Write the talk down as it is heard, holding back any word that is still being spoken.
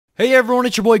Hey everyone,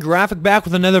 it's your boy Graphic back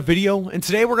with another video, and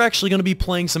today we're actually going to be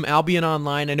playing some Albion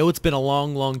Online. I know it's been a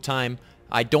long time.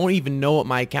 I don't even know what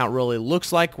my account really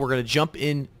looks like. We're going to jump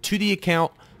into the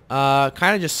account,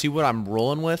 kind of just see what I'm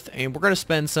rolling with, and we're going to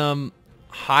spend some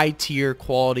high tier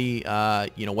quality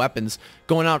weapons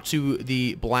going out to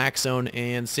the black zone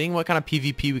and seeing what kind of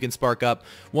PvP we can spark up.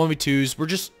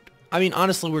 1v2s.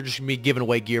 Honestly, we're just going to be giving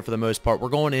away gear for the most part. We're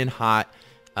going in hot.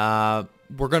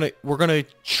 We're gonna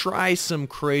try some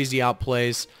crazy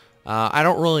outplays. I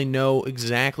don't really know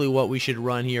exactly what we should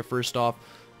run here first off,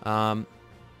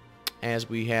 as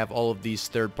we have all of these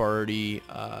third-party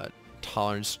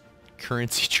tolerance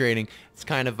currency trading. It's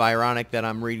kind of ironic that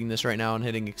I'm reading this right now and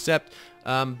hitting accept.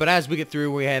 But as we get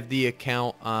through, we have the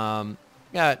account.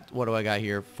 What do I got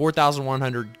here?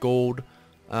 4,100 gold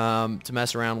to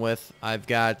mess around with. I've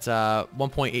got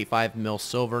 1.85 mil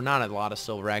silver. Not a lot of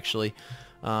silver actually.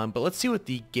 But let's see what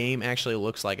the game actually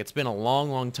looks like. It's been a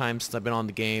long time since I've been on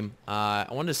the game. I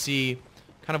wanted to see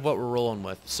kind of what we're rolling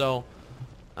with. So,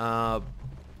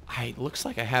 it looks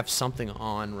like I have something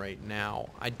on right now.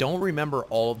 I don't remember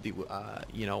all of the,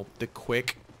 the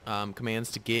quick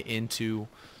commands to get into,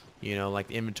 like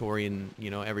the inventory and,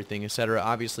 everything, etc.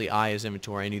 Obviously, I is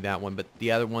inventory. I knew that one. But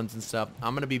the other ones and stuff,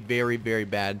 I'm going to be very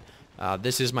bad.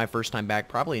 This is my first time back,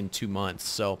 probably in 2 months.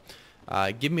 So,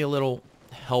 give me a little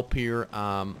help here,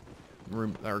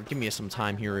 or give me some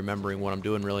time here remembering what I'm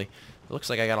doing. Really, it looks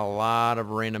like I got a lot of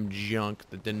random junk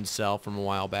that didn't sell from a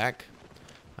while back.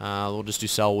 We'll just do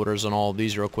sell orders on all of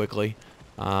these real quickly.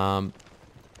 As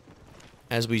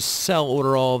we sell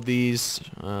order all of these,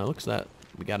 looks like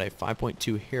we got a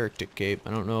 5.2 heretic cape.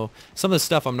 I don't know, some of the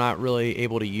stuff I'm not really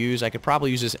able to use. I could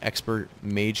probably use this expert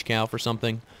mage cow for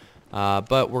something,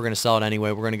 but we're gonna sell it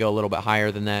anyway. We're gonna go a little bit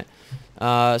higher than that.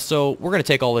 So we're going to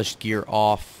take all this gear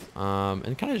off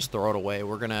and kind of just throw it away.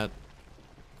 We're going to,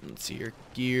 let's see here,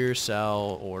 gear,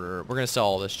 sell, order. We're going to sell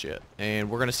all this shit.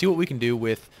 And we're going to see what we can do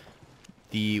with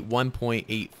the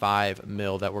 1.85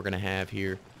 mil that we're going to have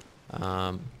here.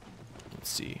 Let's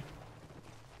see.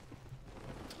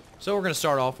 So we're going to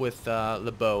start off with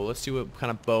the bow. Let's see what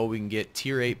kind of bow we can get.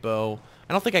 Tier 8 bow.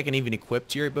 I don't think I can even equip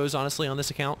tier 8 bows, honestly, on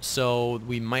this account. So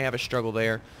we might have a struggle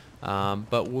there.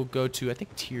 But we'll go to, I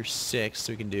think, tier 6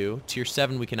 we can do. Tier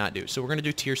 7 we cannot do. So we're going to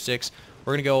do tier 6.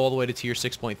 We're going to go all the way to tier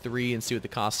 6.3 and see what the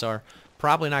costs are.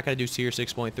 Probably not going to do tier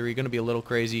 6.3. Going to be a little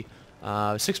crazy.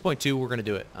 6.2, we're going to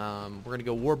do it. We're going to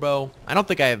go warbow. I don't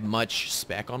think I have much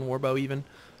spec on warbow even,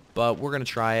 but we're going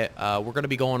to try it. We're going to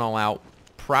be going all out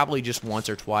probably just once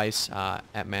or twice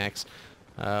at max.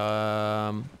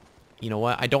 You know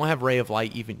what? I don't have Ray of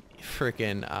Light even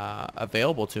freaking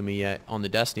available to me yet on the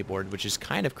Destiny board, which is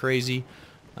kind of crazy.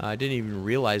 I didn't even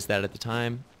realize that at the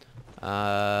time.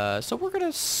 So we're going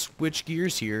to switch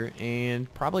gears here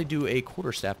and probably do a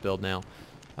quarterstaff build now.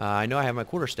 I know I have my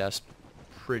quarterstaffs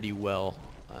pretty well,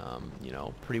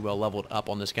 pretty well leveled up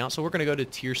on this account. So we're going to go to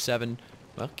tier 7.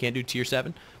 Well, can't do tier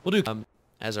 7. We'll do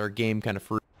as our game kind of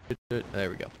first. There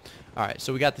we go. Alright,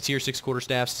 so we got the tier 6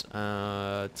 quarterstaffs.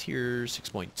 Tier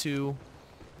 6.2.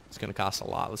 It's going to cost a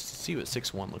lot. Let's see what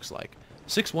 6.1 looks like.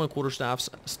 6.1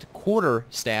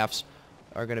 quarterstaffs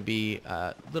are going to be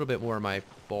a little bit more of my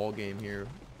ball game here,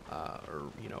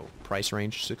 or price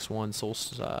range. 6.1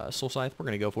 soul scythe. We're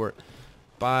going to go for it.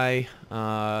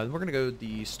 We're going to go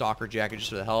the stalker jacket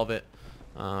just for the hell of it.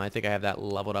 I think I have that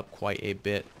leveled up quite a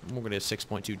bit. We're going to do a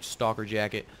 6.2 stalker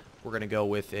jacket. We're going to go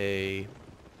with a,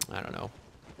 I don't know,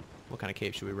 what kind of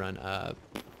cape should we run?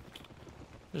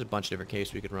 There's a bunch of different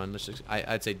capes we could run.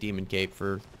 I'd say Demon Cape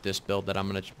for this build that I'm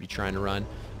going to be trying to run.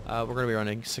 We're going to be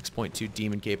running 6.2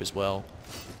 Demon Cape as well.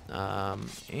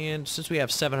 And since we have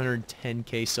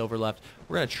 710k silver left,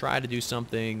 we're going to try to do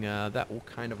something that will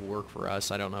kind of work for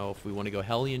us. I don't know if we want to go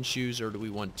Hellion shoes or do we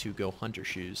want to go Hunter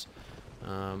shoes.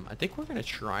 I think we're going to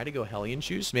try to go Hellion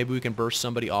shoes. Maybe we can burst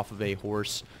somebody off of a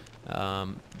horse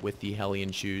with the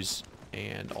Hellion shoes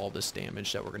and all this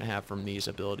damage that we're going to have from these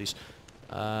abilities.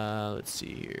 Let's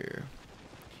see here.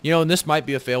 And this might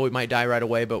be a fail. We might die right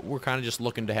away, but we're kind of just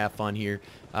looking to have fun here.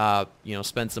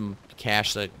 Spend some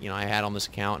cash that, I had on this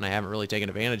account and I haven't really taken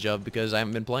advantage of because I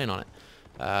haven't been playing on it.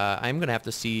 I'm going to have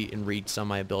to see and read some of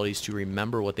my abilities to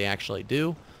remember what they actually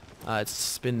do.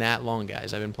 It's been that long,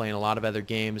 guys. I've been playing a lot of other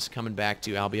games, coming back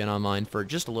to Albion Online for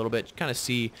just a little bit, kind of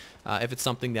see if it's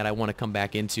something that I want to come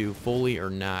back into fully or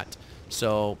not.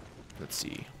 So, let's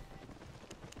see.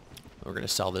 We're going to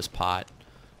sell this pot.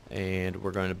 And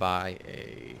we're going to buy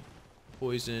a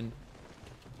poison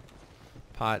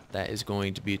pot that is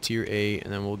going to be a tier 8,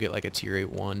 and then we'll get like a tier 8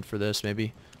 1 for this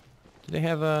maybe. Do they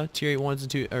have tier 8 1s and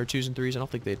 2s and 3s? I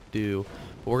don't think they do.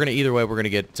 But we're gonna, either way, we're gonna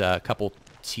get a couple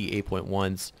T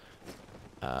 8.1s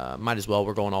might as well.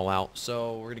 We're going all out.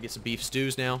 So we're going to get some beef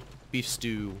stews now. Beef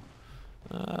stew.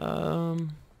 Let's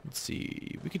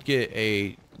see. We could get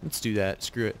a... Let's do that.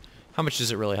 Screw it. How much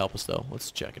does it really help us, though?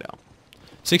 Let's check it out.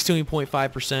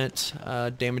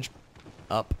 16.5% damage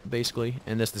up, basically.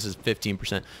 And this is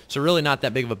 15%. So really not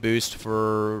that big of a boost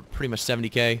for pretty much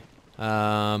 70k.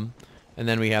 And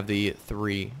then we have the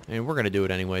 3. And we're going to do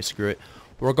it anyway. Screw it.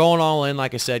 We're going all in,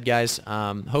 like I said, guys.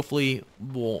 Hopefully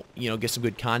we'll, get some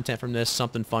good content from this,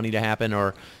 something funny to happen,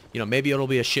 or, maybe it'll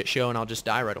be a shit show and I'll just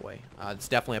die right away. It's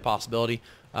definitely a possibility.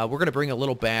 We're going to bring a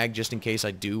little bag just in case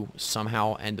I do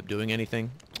somehow end up doing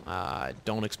anything.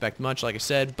 Don't expect much, like I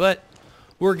said, but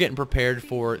we're getting prepared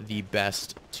for the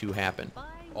best to happen.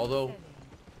 Although,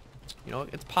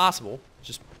 it's possible,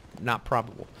 just not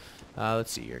probable. Let's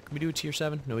see here. Can we do a tier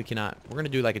 7? No, we cannot. We're going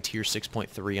to do like a tier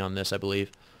 6.3 on this, I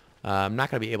believe. I'm not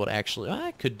going to be able to actually...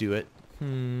 I could do it.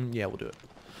 Yeah, we'll do it.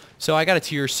 So I got a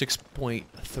tier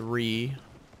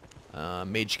 6.3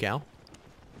 Mage Cow.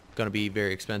 Going to be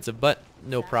very expensive, but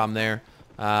no problem there.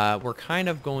 We're kind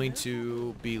of going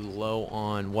to be low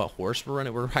on what horse we're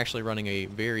running. We're actually running a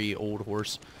very old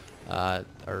horse.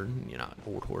 Or, not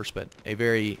old horse, but a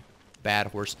very bad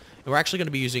horse. And we're actually going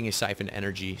to be using a Siphoned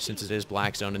Energy since it is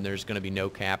Black Zone and there's going to be no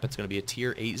cap. It's going to be a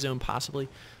tier 8 zone possibly.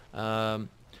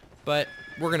 But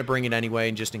we're going to bring it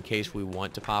anyway, just in case we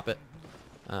want to pop it.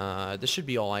 This should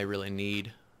be all I really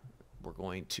need. We're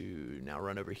going to now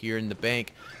run over here in the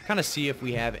bank, kind of see if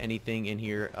we have anything in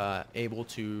here able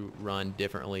to run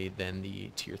differently than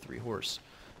the tier 3 horse.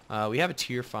 We have a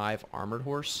tier 5 armored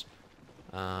horse.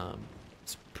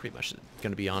 It's pretty much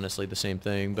going to be honestly the same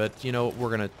thing, but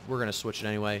we're gonna switch it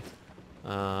anyway.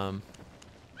 All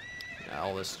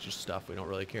this just stuff we don't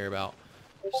really care about.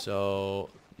 So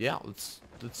yeah, let's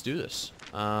do this.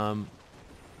 Like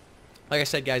I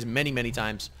said, guys, many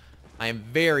times, I am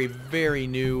very, very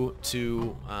new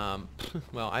to,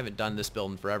 well, I haven't done this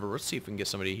build in forever. Let's see if we can get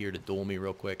somebody here to duel me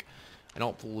real quick. I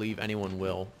don't believe anyone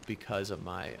will because of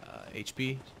my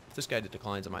HP. If this guy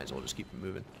declines, I might as well just keep him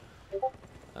moving.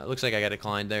 Looks like I got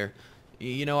declined there.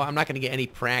 I'm not going to get any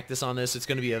practice on this. It's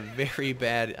going to be a very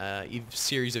bad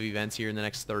series of events here in the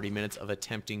next 30 minutes of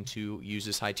attempting to use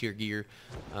this high tier gear.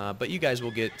 But you guys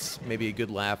will get maybe a good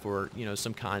laugh or,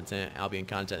 some content, Albion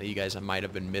content that you guys might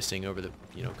have been missing over the,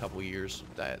 couple years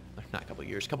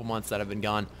couple months that I've been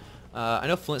gone. I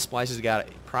know Flint Splice has got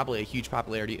probably a huge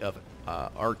popularity of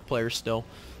ARC players still.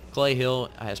 Clay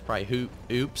Hill has probably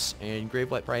Oops, and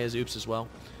Gravelight probably has Oops as well.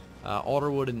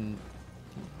 Alderwood and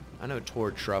I know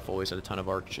Tord Truff always had a ton of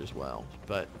Arch as well,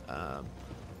 but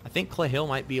I think Clay Hill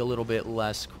might be a little bit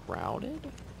less crowded.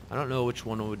 I don't know which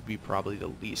one would be probably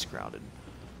the least crowded,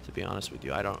 to be honest with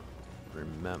you. I don't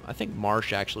remember. I think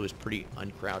Marsh actually was pretty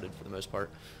uncrowded for the most part.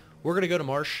 We're going to go to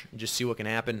Marsh and just see what can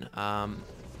happen.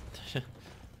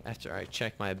 After I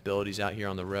check my abilities out here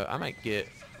on the road, I might get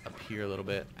up here a little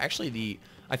bit. Actually,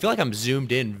 I feel like I'm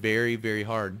zoomed in very, very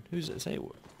hard. Who's it say?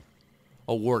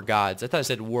 Oh, War Gods. I thought I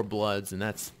said War Bloods, and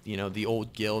that's, the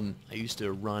old guild I used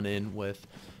to run in with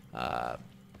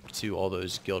to all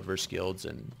those guild versus guilds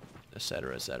and et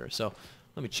cetera, et cetera. So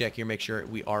let me check here, make sure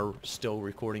we are still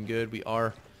recording good. We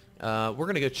are. We're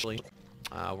going to go chili.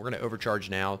 We're going to overcharge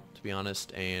now, to be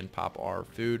honest, and pop our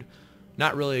food.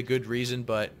 Not really a good reason,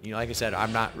 but, like I said,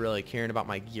 I'm not really caring about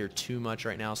my gear too much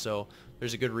right now, so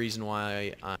there's a good reason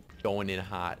why I'm going in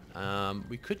hot.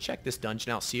 We could check this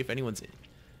dungeon out, see if anyone's in.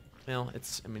 Well,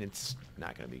 it's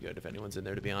not going to be good if anyone's in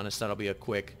there, to be honest. That'll be a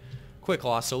quick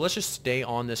loss. So let's just stay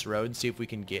on this road and see if we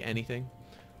can get anything.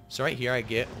 So right here I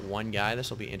get one guy.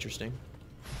 This will be interesting.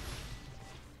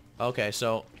 Okay,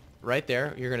 so right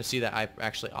there, you're going to see that I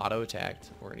actually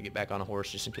auto-attacked. We're going to get back on a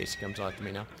horse just in case he comes on to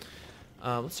me now.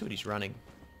 Let's see what he's running.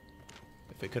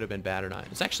 If it could have been bad or not.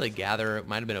 It's actually a Gatherer. It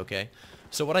might have been okay.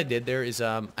 So what I did there is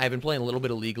I've been playing a little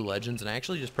bit of League of Legends, and I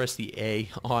actually just pressed the A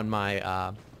on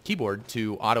my keyboard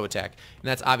to auto attack, and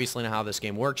that's obviously not how this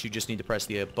game works. You just need to press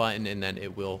the button and then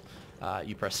it will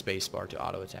you press spacebar to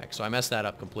auto attack. So I messed that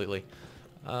up completely,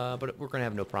 but we're gonna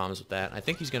have no problems with that. I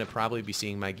think he's gonna probably be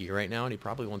seeing my gear right now, and he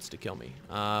probably wants to kill me.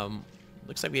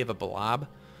 Looks like we have a blob.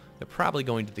 They're probably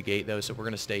going to the gate though, so we're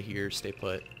gonna stay here, stay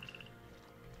put.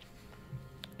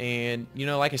 And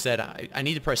like I said, I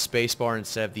need to press spacebar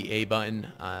instead of the A button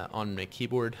on my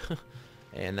keyboard.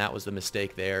 And that was the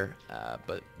mistake there,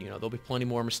 but there'll be plenty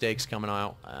more mistakes coming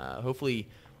out. Hopefully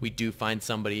we do find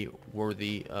somebody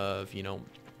worthy of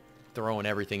throwing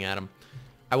everything at them.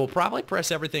 I will probably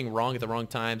press everything wrong at the wrong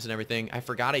times and everything. I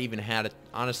forgot I even had it.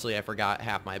 Honestly, I forgot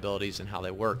half my abilities and how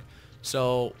they work.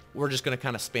 So we're just gonna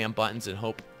kind of spam buttons and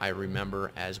hope I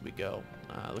remember as we go.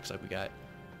 Looks like we got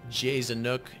Jay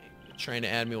Zanuck trying to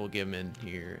add me, we'll give him in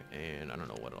here. And I don't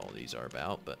know what all these are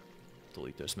about, but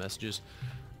delete those messages.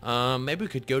 Maybe we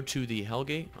could go to the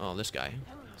Hellgate. Oh, this guy.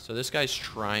 So this guy's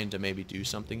trying to maybe do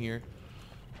something here.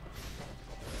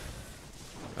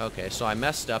 Okay, so I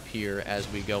messed up here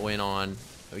as we go in on...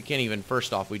 We can't even...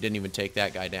 First off, we didn't even take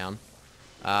that guy down.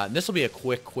 This will be a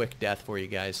quick death for you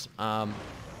guys.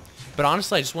 But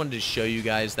honestly, I just wanted to show you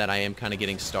guys that I am kind of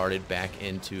getting started back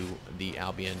into the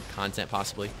Albion content,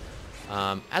 possibly.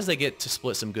 As they get to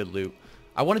split some good loot,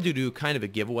 I wanted to do kind of a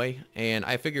giveaway, and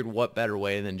I figured what better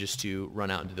way than just to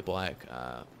run out into the black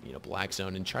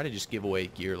zone and try to just give away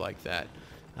gear like that.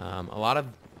 A lot of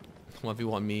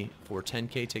 1v1 me for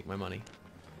 10k, take my money.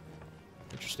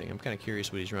 Interesting. I'm kind of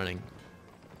curious what he's running.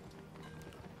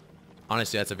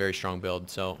 Honestly, that's a very strong build,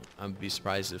 so I'd be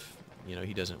surprised if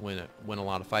he doesn't win a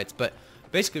lot of fights. But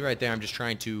basically, right there, I'm just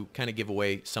trying to kind of give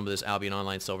away some of this Albion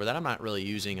Online silver that I'm not really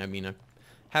using. I mean, I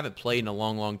haven't played in a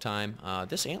long time.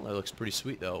 This antler looks pretty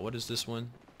sweet, though. What is this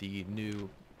one? The new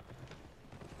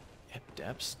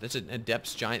Depths. That's a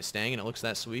Depths giant stang, and it looks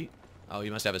that sweet. Oh,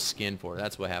 you must have a skin for it.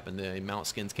 That's what happened. The mount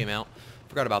skins came out.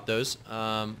 Forgot about those.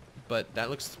 But that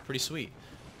looks pretty sweet.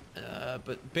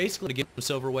 But basically, to get some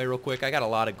silver away real quick, I got a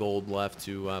lot of gold left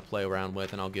to play around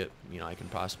with, and I'll get, I can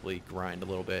possibly grind a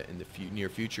little bit in the near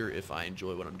future if I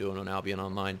enjoy what I'm doing on Albion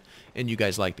Online, and you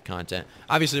guys like the content.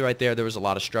 Obviously, right there was a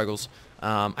lot of struggles.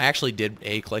 I actually did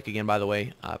A-click again, by the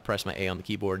way. Press my A on the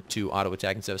keyboard to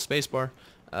auto-attack instead of spacebar.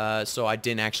 So I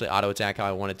didn't actually auto-attack how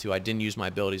I wanted to. I didn't use my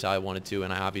abilities how I wanted to,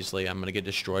 and I'm going to get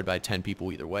destroyed by 10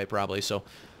 people either way, probably. So...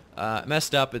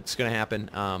 messed up. It's going to happen.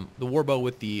 The warbow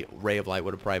with the ray of light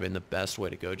would have probably been the best way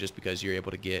to go, just because you're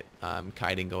able to get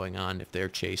kiting going on. If they're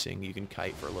chasing, you can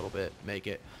kite for a little bit, make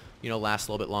it last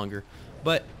a little bit longer.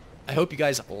 But I hope you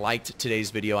guys liked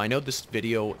today's video. I know this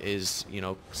video is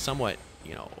somewhat I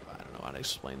don't know how to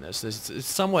explain this. It's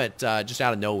somewhat just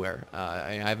out of nowhere.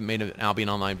 I haven't made an Albion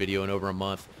Online video in over a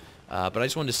month. But I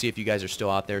just wanted to see if you guys are still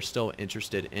out there, still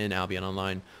interested in Albion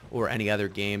Online or any other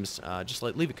games. Just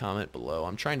leave a comment below.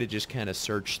 I'm trying to just kind of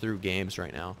search through games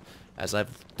right now, as I've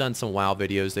done some WoW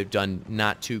videos. They've done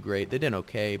not too great. They did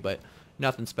okay, but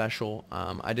nothing special.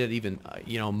 I did even,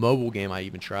 mobile game I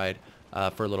even tried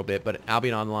for a little bit. But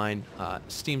Albion Online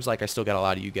seems like I still got a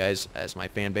lot of you guys as my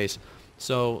fan base.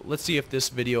 So let's see if this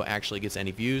video actually gets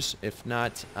any views. If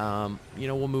not,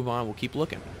 we'll move on. We'll keep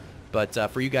looking.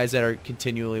 But for you guys that are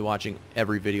continually watching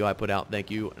every video I put out, thank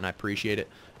you, and I appreciate it.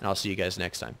 And I'll see you guys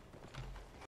next time.